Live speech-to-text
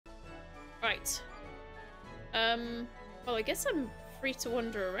Right. Well, I guess I'm free to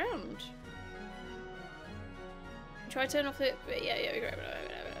wander around. Try to turn off the... Yeah.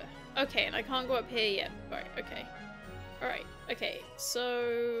 Okay, and I can't go up here yet. Right, okay. Alright, okay.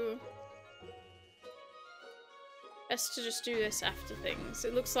 So... best to just do this after things.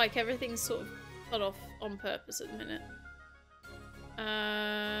 It looks like everything's sort of cut off on purpose at the minute.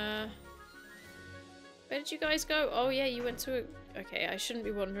 Where did you guys go? Oh yeah, you went to a... Okay, I shouldn't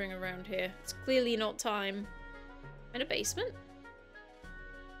be wandering around here. It's clearly not time. In a basement?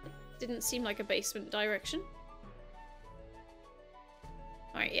 It didn't seem like a basement direction.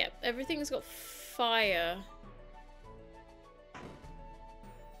 Alright, yeah. Everything's got fire.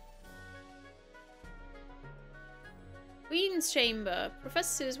 Queen's chamber.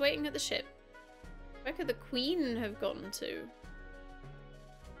 Professor is waiting at the ship. Where could the Queen have gotten to?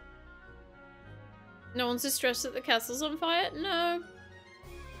 No one's distressed that the castle's on fire? No.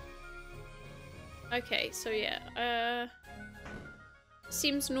 Okay, so yeah.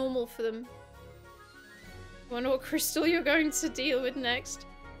 Seems normal for them. Wonder what crystal you're going to deal with next.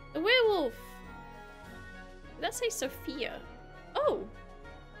 The werewolf! Did that say Sophia? Oh!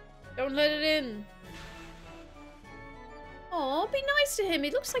 Don't let it in. Aw, be nice to him.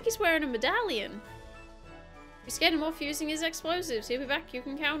 He looks like he's wearing a medallion. If you scared him off using his explosives, he'll be back. You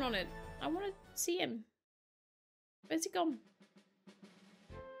can count on it. I want to see him. Where's he gone?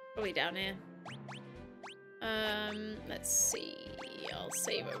 Probably down here. Let's see. I'll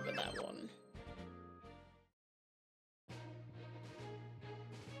save over that one.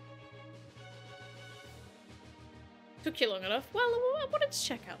 Took you long enough. Well, I wanted to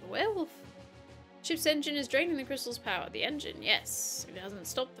check out the werewolf. Ship's engine is draining the crystal's power. The engine, yes. If it hasn't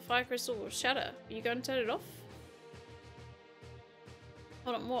stopped, the fire crystal will shatter. Are you going to turn it off?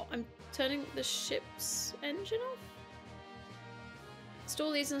 Hold on, what? I'm turning the ship's engine off?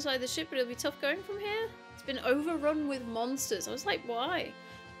 Store these inside the ship, but it'll be tough going from here. It's been overrun with monsters. I was like, why?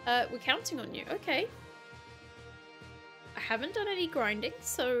 We're counting on you. Okay. I haven't done any grinding,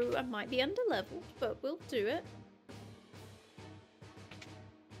 so I might be underleveled, but we'll do it.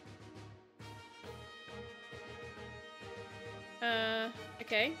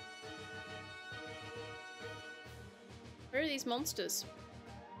 Okay. Where are these monsters?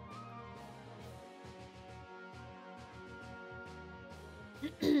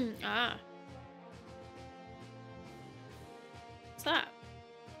 Ah. What's that?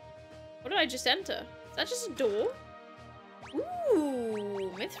 What did I just enter? Is that just a door?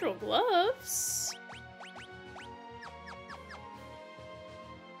 Ooh, mithril gloves.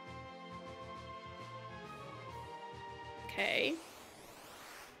 Okay.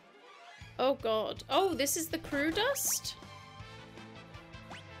 Oh god. Oh, this is the crew dust?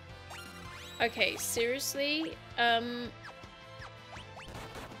 Okay, seriously?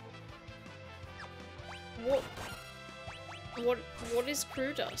 What is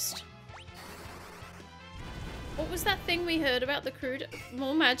crew dust? What was that thing we heard about the crew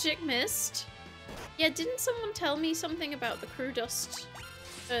more magic mist? Yeah, didn't someone tell me something about the crew dust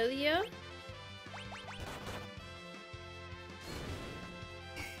earlier?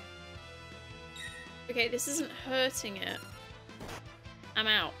 Okay, this isn't hurting it. I'm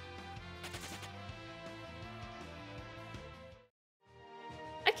out.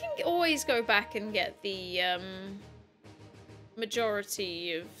 I can always go back and get the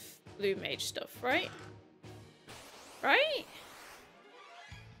majority of blue mage stuff, right? Right?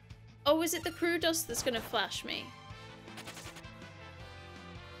 Oh, is it the crew dust that's gonna flash me?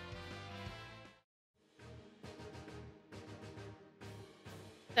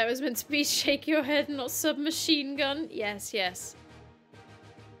 That was meant to be shake your head, not submachine gun. Yes, yes.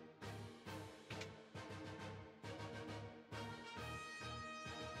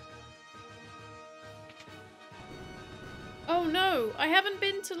 Oh no, I haven't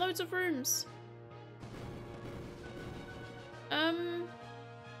been to loads of rooms.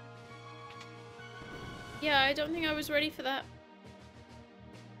 Yeah, I don't think I was ready for that.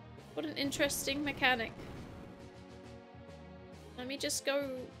 What an interesting mechanic. Let me just go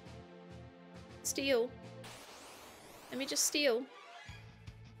steal. Let me just steal.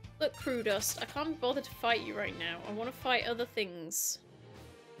 Look, crew dust, I can't bother to fight you right now. I want to fight other things.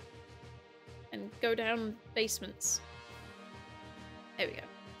 And go down basements. There we go.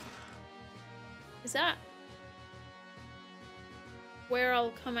 Is that where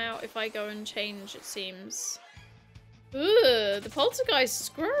I'll come out if I go and change, it seems. Ugh, the poltergeist is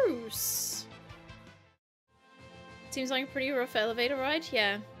gross. Seems like a pretty rough elevator ride,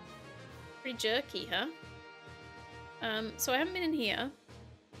 yeah. Pretty jerky, huh? So I haven't been in here.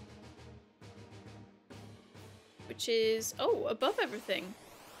 Which is, oh, above everything.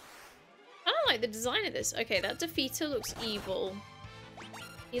 I don't like the design of this. Okay, that defeater looks evil.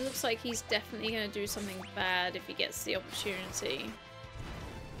 He looks like he's definitely going to do something bad if he gets the opportunity.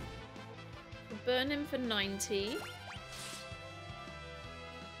 We'll burn him for 90.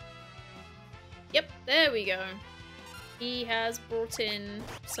 Yep, there we go. He has brought in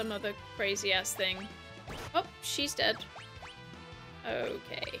some other crazy ass thing. Oh, she's dead.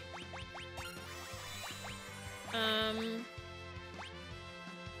 Okay. I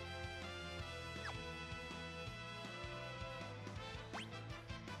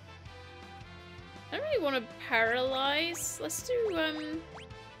don't really want to paralyze. Let's do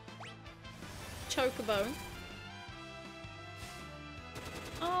Chocobo.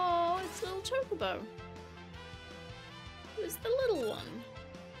 Oh, it's a little Chocobo. Who's the little one?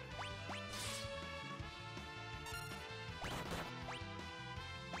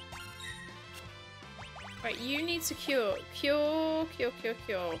 Right, you need to cure. Cure.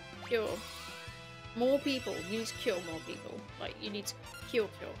 More people. You need to cure more people. Like, you need to cure.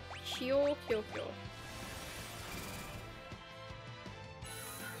 Cure.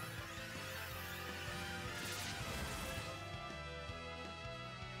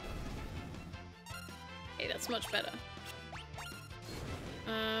 Okay, that's much better.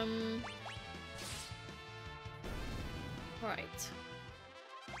 Right.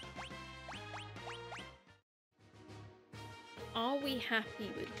 Are we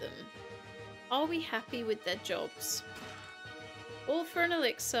happy with them? Are we happy with their jobs? All for an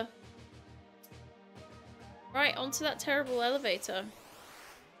elixir. Right, onto that terrible elevator.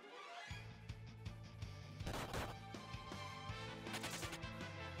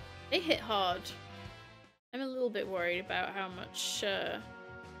 They hit hard. I'm a little bit worried about how much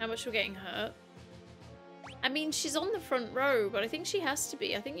we're getting hurt. I mean, she's on the front row, but I think she has to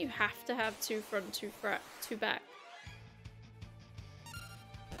be. I think you have to have 2 front, 2 back.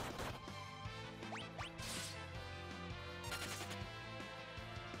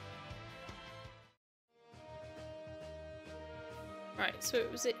 Right, so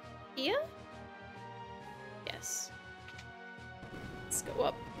was it here? Yes. Let's go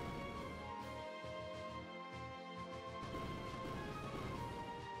up.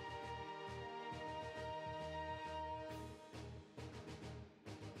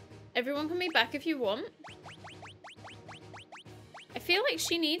 Everyone can be back if you want. I feel like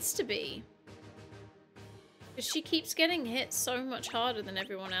she needs to be. Because she keeps getting hit so much harder than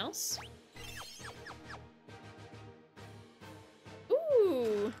everyone else.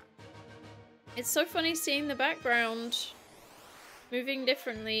 Ooh! It's so funny seeing the background moving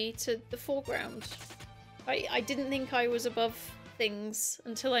differently to the foreground. I didn't think I was above things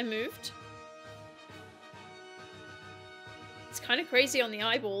until I moved. It's kind of crazy on the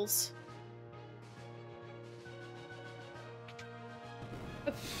eyeballs.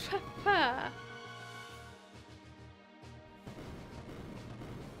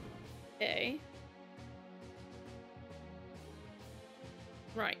 Okay.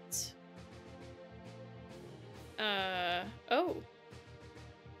 Right. Oh.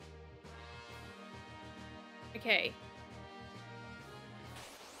 Okay.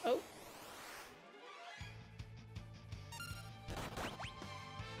 Oh.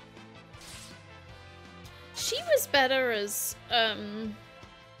 She was better as,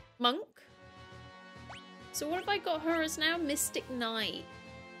 monk. So what have I got her as now? Mystic Knight.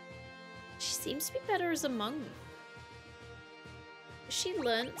 She seems to be better as a monk. Has she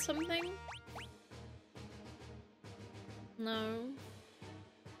learnt something? No.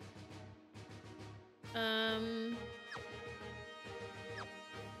 I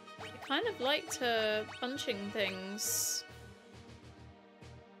kind of liked her punching things.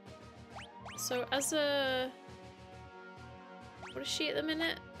 So as a... What is she at the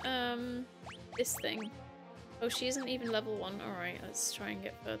minute? This thing. Oh, she isn't even level 1. Alright, let's try and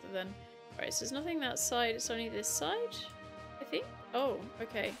get further then. Alright, so there's nothing that side, it's only this side, I think? Oh,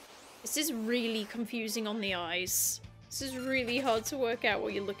 okay. This is really confusing on the eyes. This is really hard to work out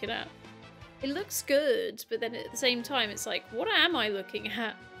what you're looking at. It looks good, but then at the same time it's like, what am I looking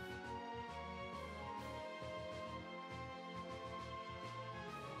at?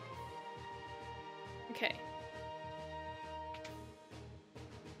 Okay.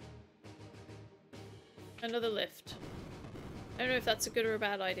 Another lift. I don't know if that's a good or a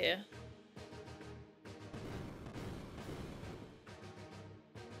bad idea.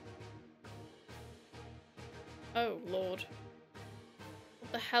 Oh, Lord.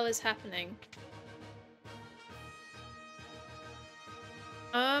 What the hell is happening?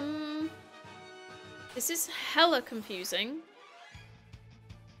 This is hella confusing.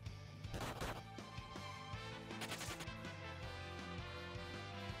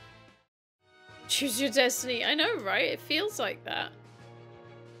 Choose your destiny. I know, right? It feels like that.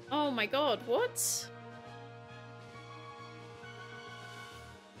 Oh my god, what?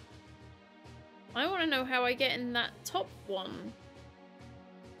 I want to know how I get in that top one.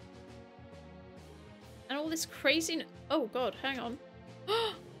 And all this crazy... Oh god, hang on.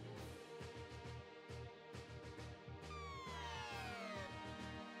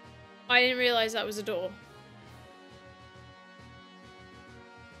 I didn't realize that was a door.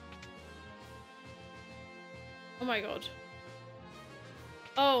 Oh my god.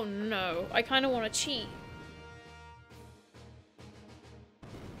 Oh no, I kind of want to cheat.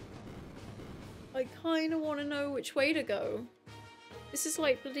 I kind of want to know which way to go. This is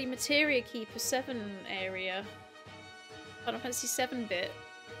like bloody Materia Keeper 7 area. Final Fantasy 7 bit.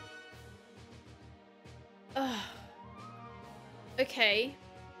 Ugh. Okay.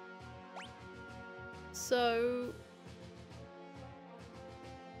 So...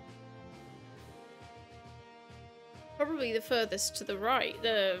 probably the furthest to the right.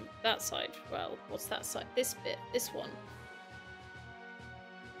 That side. Well, what's that side? This bit. This one.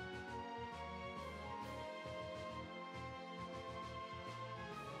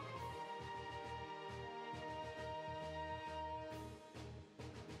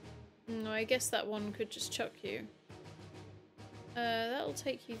 No, I guess that one could just chuck you. That'll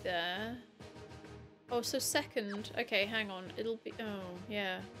take you there. Oh, so second. Okay, hang on. It'll be... oh,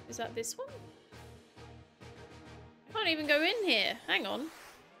 yeah. Is that this one? I can't even go in here. Hang on.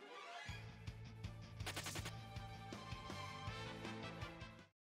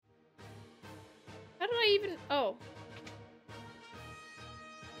 How did I even... oh.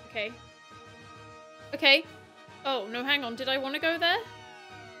 Okay. Okay. Oh, no, hang on. Did I want to go there?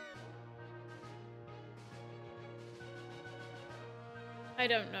 I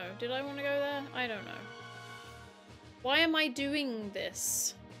don't know. Did I want to go there? I don't know. Why am I doing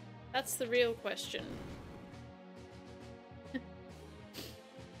this? That's the real question.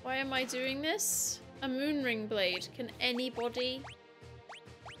 Why am I doing this? A moonring blade. Can anybody...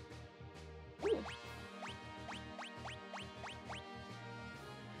 ooh.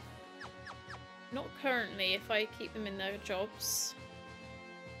 Not currently, if I keep them in their jobs.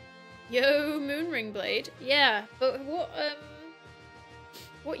 Yo, moonring blade. Yeah, but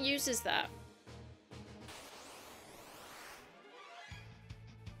what uses that?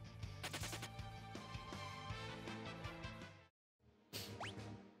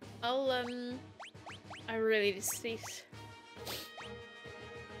 I really just need...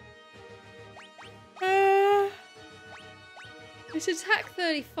 it's attack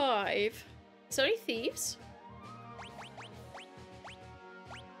 35. It's only thieves.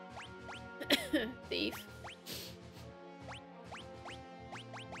 Thief.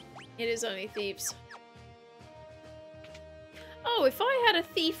 It is only thieves. Oh, if I had a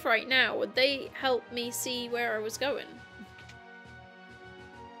thief right now, would they help me see where I was going?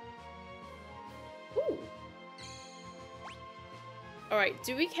 Ooh. Alright,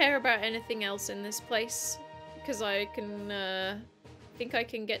 do we care about anything else in this place? Because I can, think I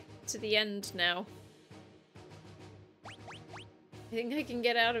can get to the end now. I think I can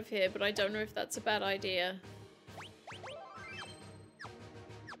get out of here, but I don't know if that's a bad idea.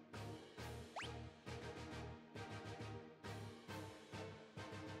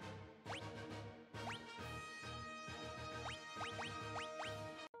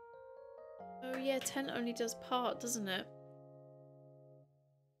 Oh yeah, 10 only does part, doesn't it?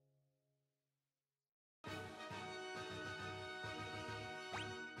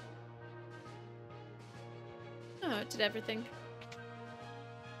 Oh, it did everything.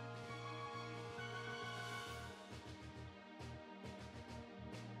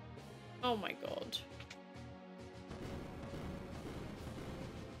 Oh my god.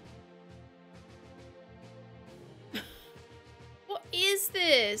 What is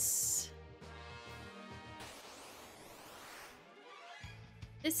this?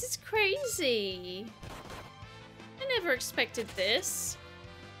 This is crazy. I never expected this.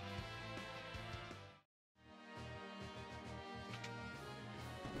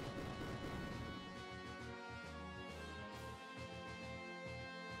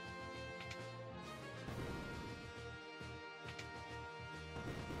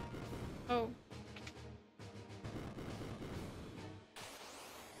 Oh.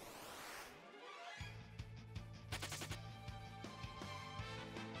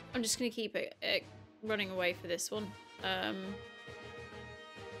 I'm just gonna keep it running away for this one.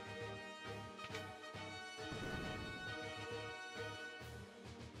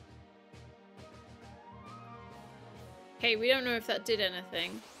 Okay, we don't know if that did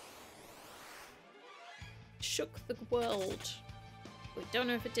anything. Shook the world. We don't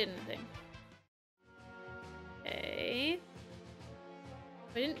know if it did anything.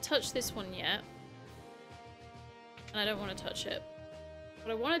 I didn't touch this one yet. And I don't want to touch it.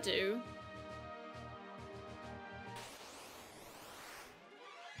 What I want to do...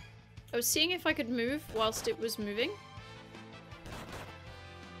 I was seeing if I could move whilst it was moving.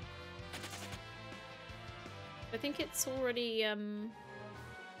 I think it's already,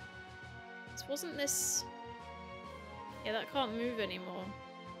 wasn't this... Yeah, that can't move anymore.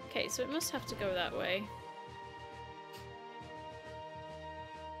 Okay, so it must have to go that way.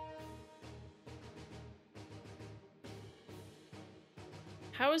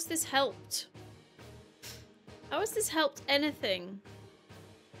 How has this helped? How has this helped anything?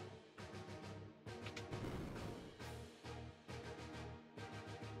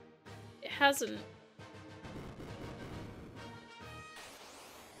 It hasn't.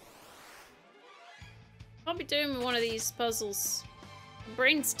 Can't be doing one of these puzzles. My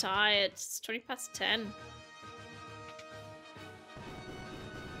brain's tired. It's 20 past 10.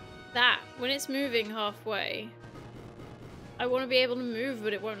 That, when it's moving halfway, I want to be able to move,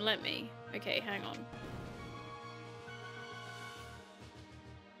 but it won't let me. Okay, hang on.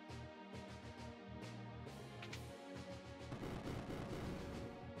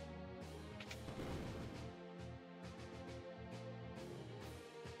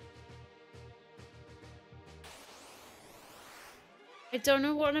 I don't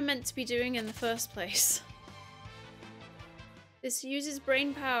know what I'm meant to be doing in the first place. This uses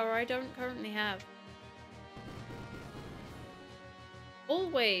brain power I don't currently have.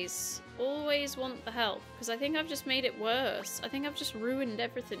 Always want the help, because I think I've just made it worse. I think I've just ruined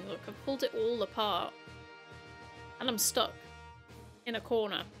everything. Look, I've pulled it all apart. And I'm stuck in a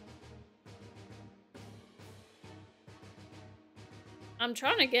corner. I'm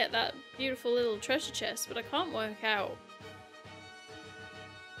trying to get that beautiful little treasure chest, but I can't work out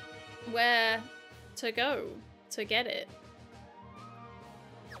where to go to get it.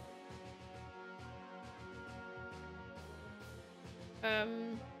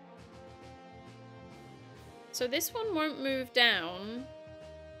 So this one won't move down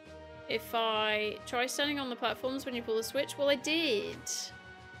if I try standing on the platforms when you pull the switch. Well, I did.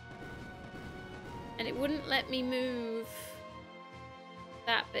 And it wouldn't let me move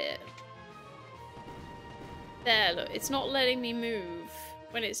that bit. There, look, it's not letting me move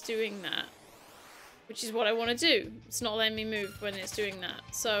when it's doing that, which is what I want to do. It's not letting me move when it's doing that.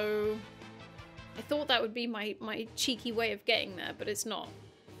 So I thought that would be my cheeky way of getting there, but it's not.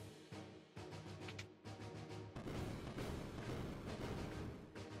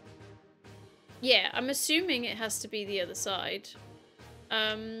 Yeah, I'm assuming it has to be the other side.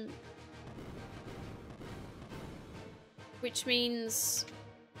 Which means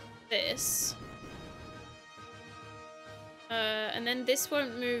this. And then this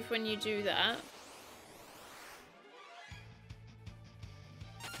won't move when you do that.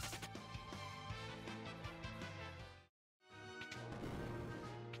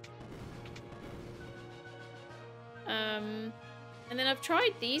 And then I've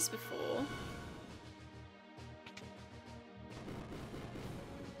tried these before.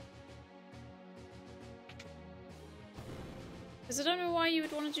 Because I don't know why you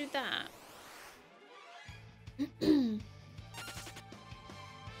would want to do that.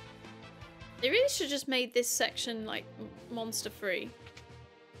 They really should have just made this section, like, monster-free.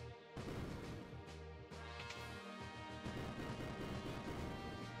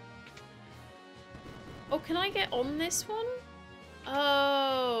 Oh, can I get on this one?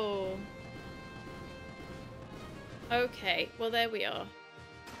 Oh. Okay, well, there we are.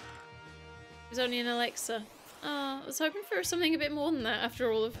 It was only an elixir. I was hoping for something a bit more than that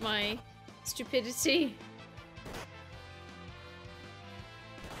after all of my stupidity.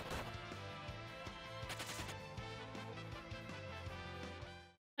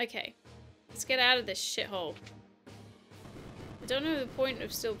 Okay, let's get out of this shithole. I don't know the point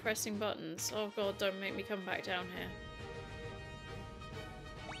of still pressing buttons. Oh god, don't make me come back down here.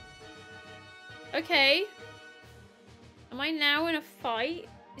 Okay. Am I now in a fight?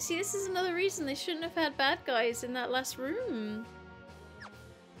 You see, this is another reason they shouldn't have had bad guys in that last room.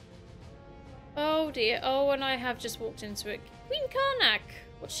 Oh dear. Oh, and I have just walked into it. Queen Karnak!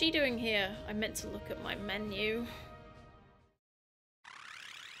 What's she doing here? I meant to look at my menu.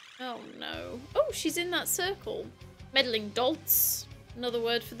 Oh no. Oh, she's in that circle. Meddling dolts. Another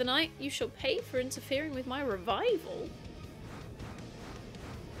word for the night. You shall pay for interfering with my revival.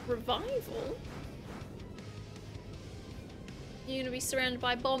 Revival? You're gonna be surrounded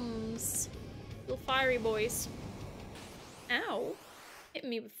by bombs. Little fiery boys. Ow. Hit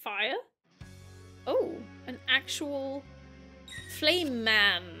me with fire. Oh, an actual flame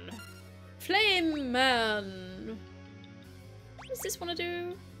man. Flame man. does this want to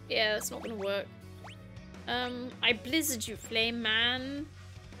do? Yeah, that's not gonna work. I blizzard you, flame man.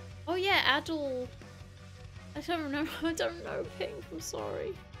 Oh yeah, Adel. I don't know. I don't know, Pink. I'm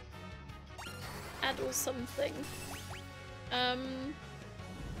sorry. Adel something. What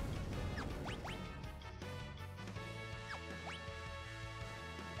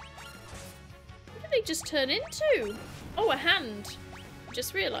did they just turn into? Oh, a hand. I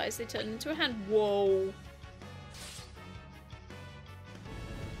just realised they turned into a hand. Whoa.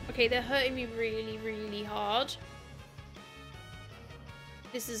 Okay, they're hurting me really, really hard.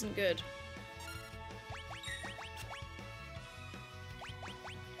 This isn't good.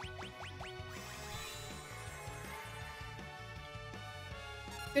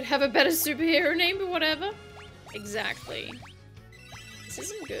 Could have a better superhero name, but whatever. Exactly. This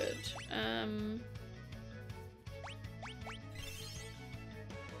isn't good.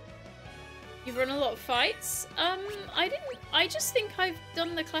 You've run a lot of fights? I just think I've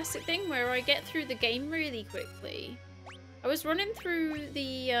done the classic thing where I get through the game really quickly. I was running through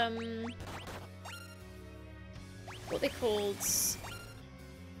the, what they called?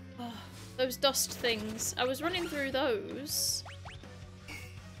 Oh, those dust things. I was running through those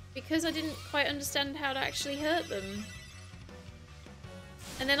because I didn't quite understand how to actually hurt them.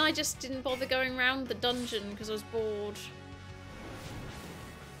 And then I just didn't bother going around the dungeon because I was bored.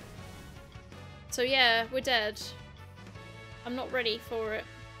 So yeah, we're dead. I'm not ready for it.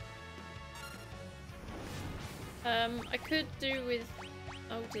 I could do with...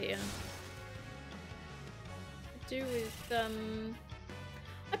 Oh dear. Do with,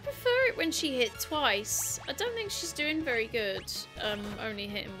 I prefer it when she hit twice. I don't think she's doing very good, only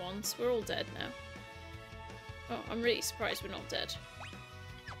hitting once. We're all dead now. Oh, I'm really surprised we're not dead.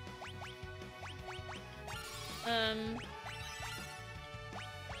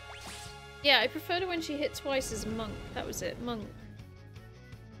 Yeah, I preferred it when she hit twice as Monk. That was it, Monk.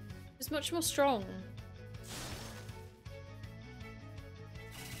 It was much more strong.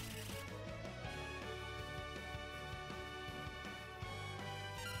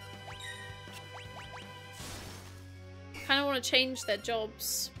 I kind of want to change their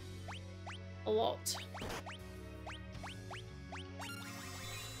jobs a lot.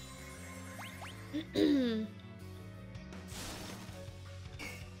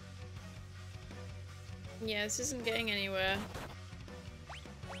 Yeah, this isn't getting anywhere.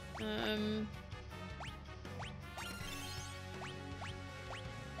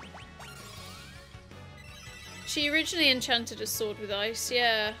 She originally enchanted a sword with ice,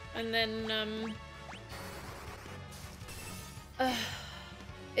 yeah, and then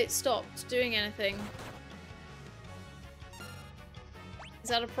it stopped doing anything. Is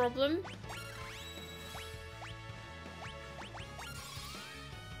that a problem?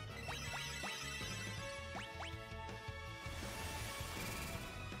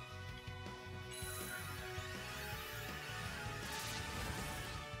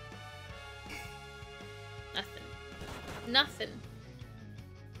 Nothing.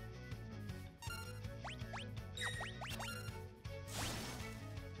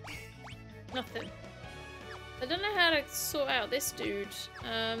 Nothing. I don't know how to sort out this dude.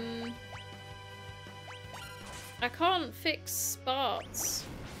 I can't fix Bart's.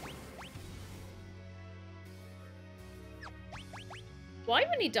 Why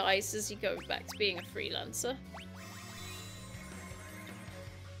when he dies does he go back to being a freelancer?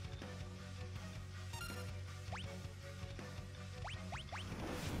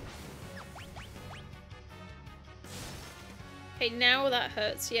 Okay, now that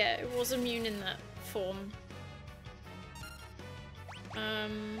hurts. Yeah, it was immune in that form.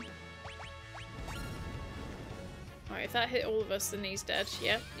 Alright, if that hit all of us, then he's dead.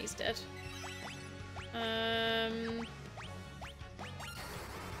 Yeah, he's dead.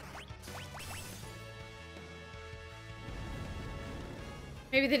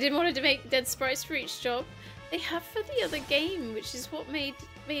 Maybe they didn't want to make dead sprites for each job. They have for the other game, which is what made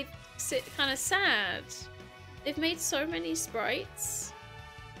it kind of sad. They've made so many sprites.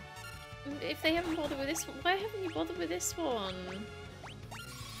 If they haven't bothered with this one, why haven't you bothered with this one?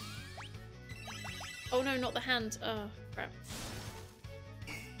 Oh no, not the hand. Oh, crap.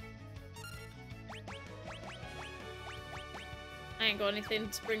 I ain't got anything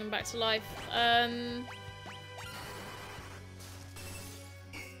to bring them back to life.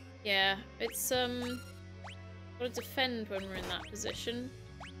 Yeah, it's, gotta defend when we're in that position.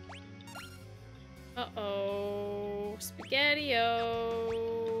 Uh-oh.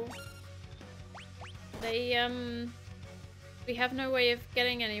 Spaghetti-o. They, we have no way of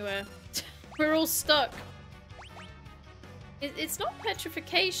getting anywhere. We're all stuck. It's not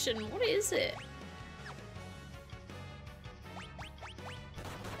petrification. What is it?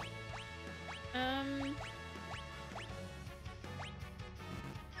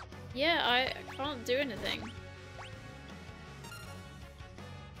 Yeah, I can't do anything.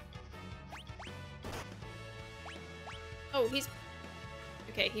 Oh, he's...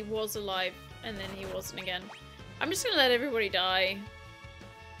 Okay, he was alive, and then he wasn't again. I'm just gonna let everybody die.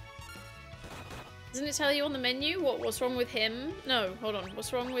 Doesn't it tell you on the menu what's wrong with him? No, hold on.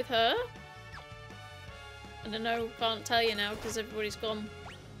 What's wrong with her? I don't know, can't tell you now because everybody's gone.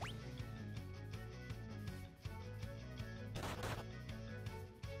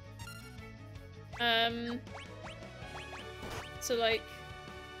 So like,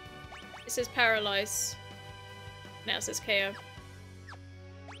 it says paralyze. Now it says KO.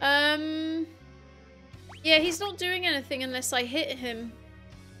 Yeah, he's not doing anything unless I hit him.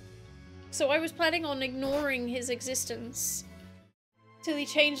 So I was planning on ignoring his existence till he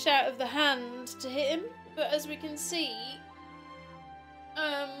changed out of the hand to hit him. But as we can see,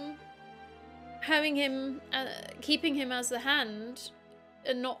 having him, keeping him as the hand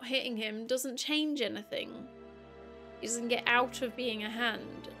and not hitting him doesn't change anything. He doesn't get out of being a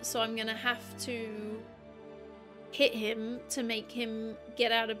hand. So I'm gonna have to hit him to make him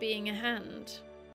get out of being a hand.